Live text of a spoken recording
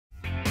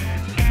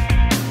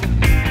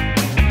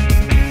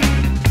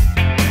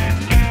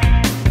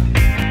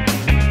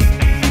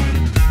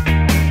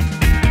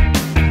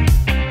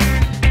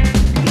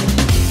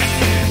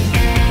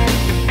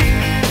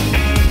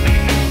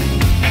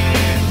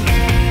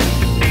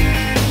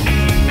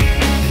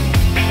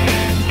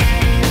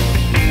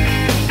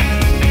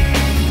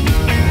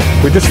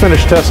just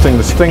finished testing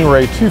the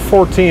Stingray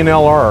 214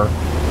 LR.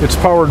 It's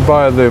powered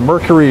by the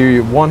Mercury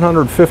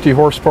 150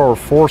 horsepower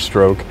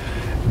 4-stroke.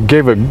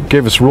 Gave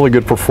us really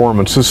good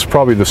performance. This is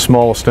probably the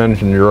smallest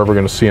engine you're ever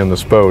going to see on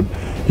this boat.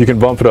 You can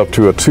bump it up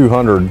to a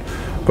 200,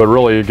 but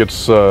really it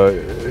gets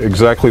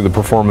exactly the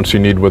performance you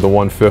need with a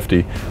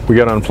 150. We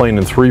got on plane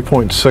in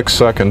 3.6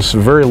 seconds,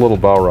 very little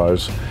bow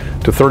rise,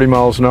 to 30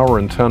 miles an hour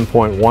in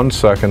 10.1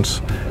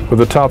 seconds,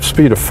 with a top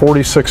speed of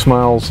 46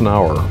 miles an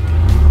hour.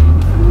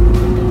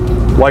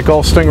 Like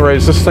all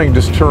Stingrays, this thing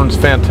just turns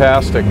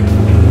fantastic.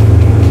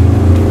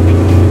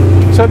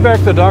 Let's head back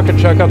to the dock and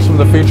check out some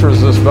of the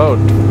features of this boat.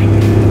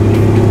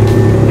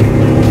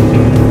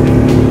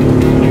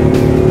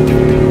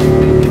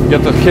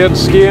 Get the kids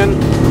skiing,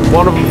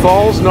 one of them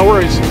falls, no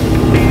worries.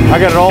 I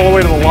got it all the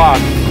way to the lock.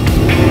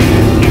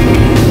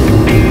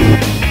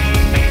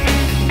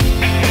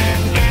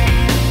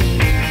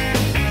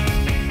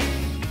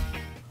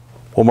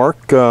 Well,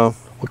 Mark,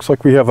 looks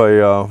like we have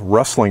a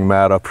wrestling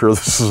mat up here.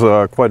 This is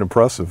quite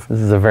impressive. This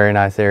is a very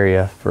nice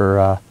area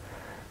for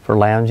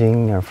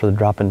lounging or for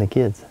dropping the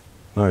kids.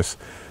 Nice.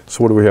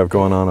 So what do we have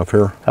going on up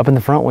here? Up in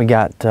the front we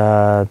got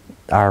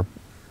our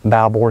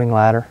bow boarding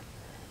ladder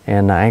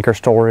and anchor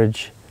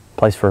storage,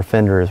 place for a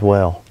fender as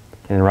well.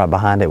 And right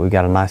behind it we've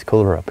got a nice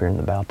cooler up here in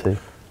the bow too.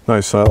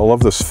 Nice. I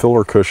love this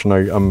filler cushion.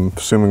 I'm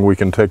assuming we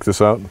can take this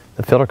out?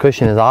 The filler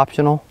cushion is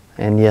optional,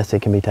 and yes,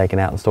 it can be taken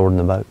out and stored in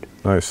the boat.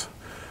 Nice.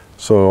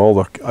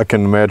 So I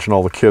can imagine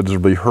all the kids will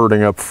be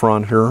herding up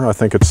front here. I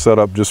think it's set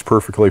up just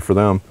perfectly for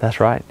them.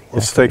 That's right.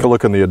 Let's take a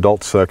look in the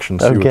adult section,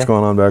 see what's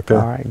going on back there.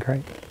 All right,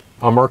 great.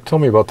 Mark, tell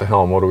me about the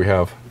helm. What do we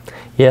have?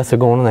 Yeah, so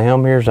going on the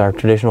helm here is our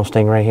traditional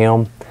Stingray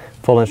helm,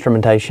 full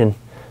instrumentation.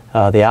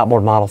 The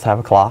outboard models have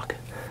a clock.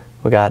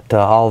 We got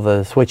all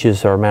the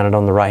switches are mounted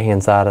on the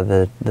right-hand side of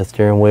the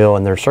steering wheel,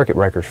 and there's circuit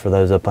breakers for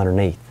those up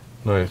underneath.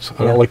 Nice.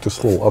 I like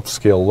this little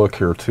upscale look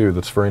here too.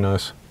 That's very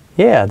nice.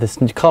 Yeah, this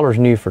color's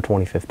new for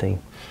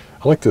 2015.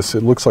 I like this.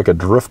 It looks like a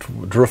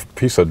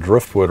piece of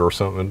driftwood or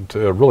something.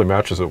 It really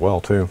matches it well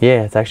too.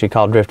 Yeah, it's actually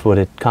called driftwood.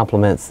 It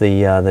complements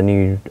the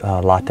new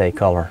latte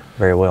color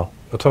very well.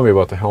 Now tell me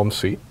about the helm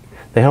seat.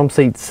 The helm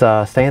seat's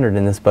standard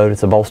in this boat.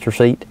 It's a bolster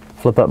seat,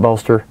 flip-up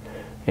bolster,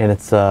 and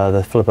it's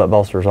the flip-up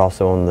bolster is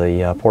also on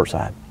the port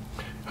side.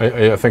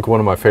 I think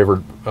one of my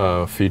favorite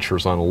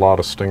features on a lot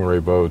of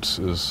Stingray boats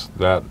is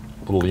that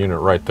little unit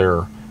right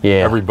there. Yeah.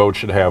 Every boat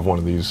should have one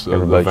of these.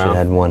 Every boat should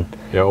have one.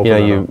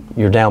 Yeah.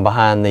 You're down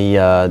behind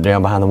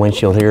the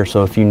windshield here,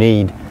 so if you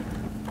need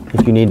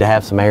to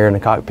have some air in the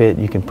cockpit,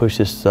 you can push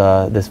this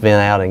vent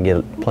out and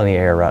get plenty of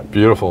air right.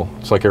 Beautiful.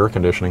 It's like air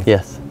conditioning.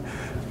 Yes.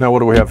 Now what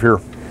do we have here?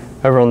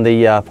 Over on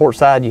the port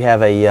side, you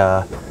have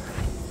a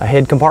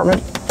head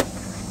compartment,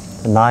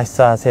 a nice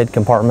size head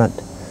compartment.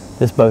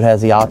 This boat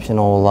has the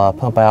optional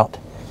pump out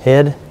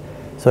head.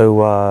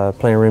 So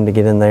plenty of room to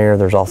get in there.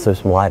 There's also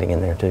some lighting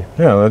in there too.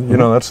 Yeah, you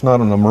know, that's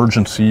not an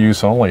emergency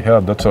use only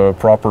head. That's a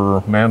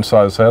proper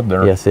man-sized head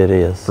there. Yes, it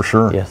is. For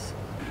sure. Yes.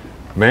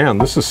 Man,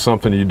 this is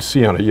something you'd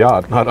see on a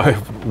yacht, not a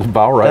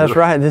bow rider. That's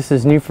right. This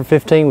is new for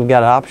 15. We've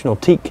got an optional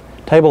teak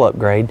table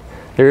upgrade.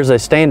 There is a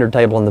standard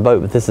table on the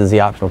boat, but this is the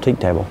optional teak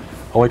table.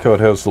 I like how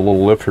it has the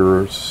little lip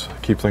here to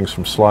keep things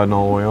from sliding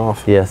all the way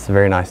off. Yes, a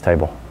very nice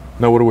table.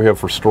 Now what do we have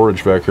for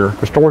storage back here?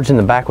 For storage in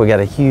the back, we got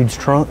a huge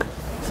trunk.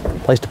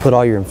 Place to put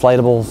all your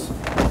inflatables,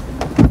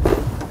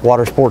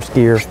 water sports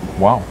gear.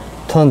 Wow.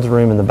 Tons of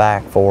room in the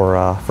back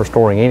for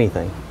storing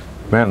anything.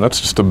 Man, that's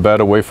just a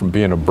bed away from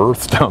being a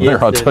berth down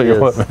there, I'll tell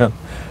you what, man.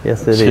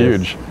 Yes, it is.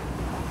 Huge.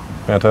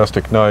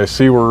 Fantastic. Now I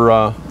see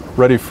we're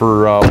ready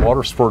for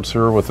water sports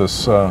here with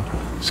this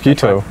ski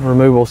tow. Right.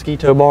 Removable ski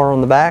tow bar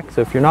on the back,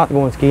 so if you're not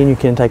going skiing, you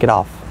can take it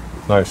off.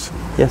 Nice.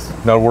 Yes.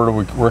 Now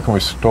where can we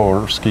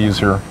store skis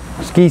here?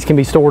 Skis can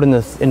be stored in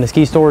the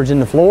ski storage in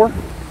the floor.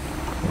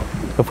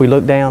 If we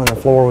look down on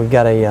the floor, we've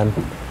got a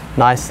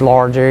nice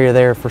large area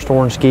there for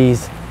storing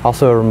skis,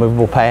 also a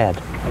removable pad.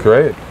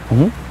 Great.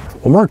 Well,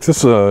 Mark, this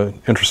is an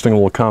interesting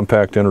little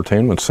compact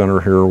entertainment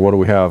center here. What do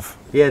we have?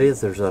 Yeah, it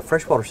is. There's a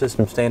freshwater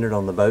system standard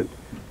on the boat,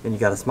 and you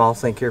got a small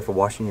sink here for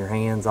washing your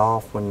hands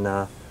off when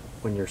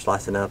you're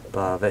slicing up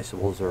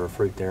vegetables or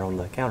fruit there on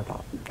the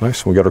countertop.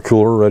 Nice. We got our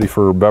cooler ready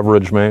for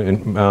beverage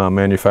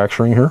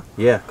manufacturing here.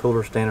 Yeah,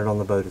 cooler standard on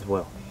the boat as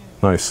well.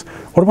 Nice.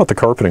 What about the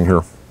carpeting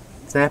here?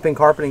 Snap-in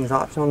carpeting is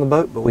optional on the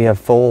boat, but we have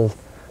full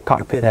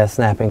cockpit has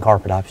snap-in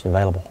carpet option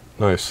available.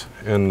 Nice.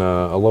 And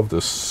I love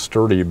this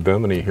sturdy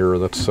bimini here.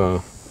 That's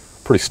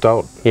pretty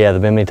stout. Yeah,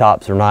 the bimini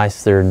tops are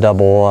nice. They're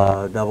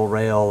double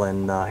rail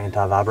and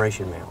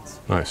anti-vibration mounts.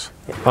 Nice.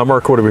 Yeah.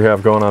 Mark, what do we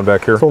have going on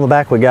back here? So on the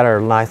back, we got our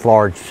nice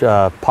large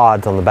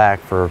pods on the back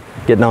for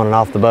getting on and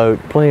off the boat.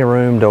 Plenty of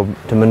room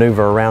to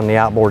maneuver around the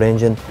outboard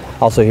engine.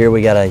 Also here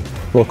we got a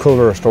little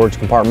cooler or storage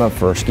compartment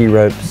for ski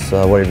ropes,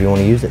 whatever you want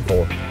to use it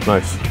for.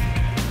 Nice.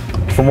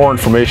 For more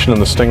information on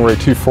the Stingray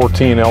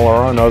 214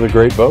 LR and other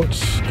great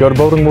boats, go to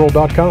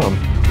boatingworld.com.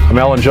 I'm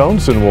Alan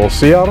Jones, and we'll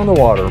see you out on the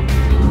water.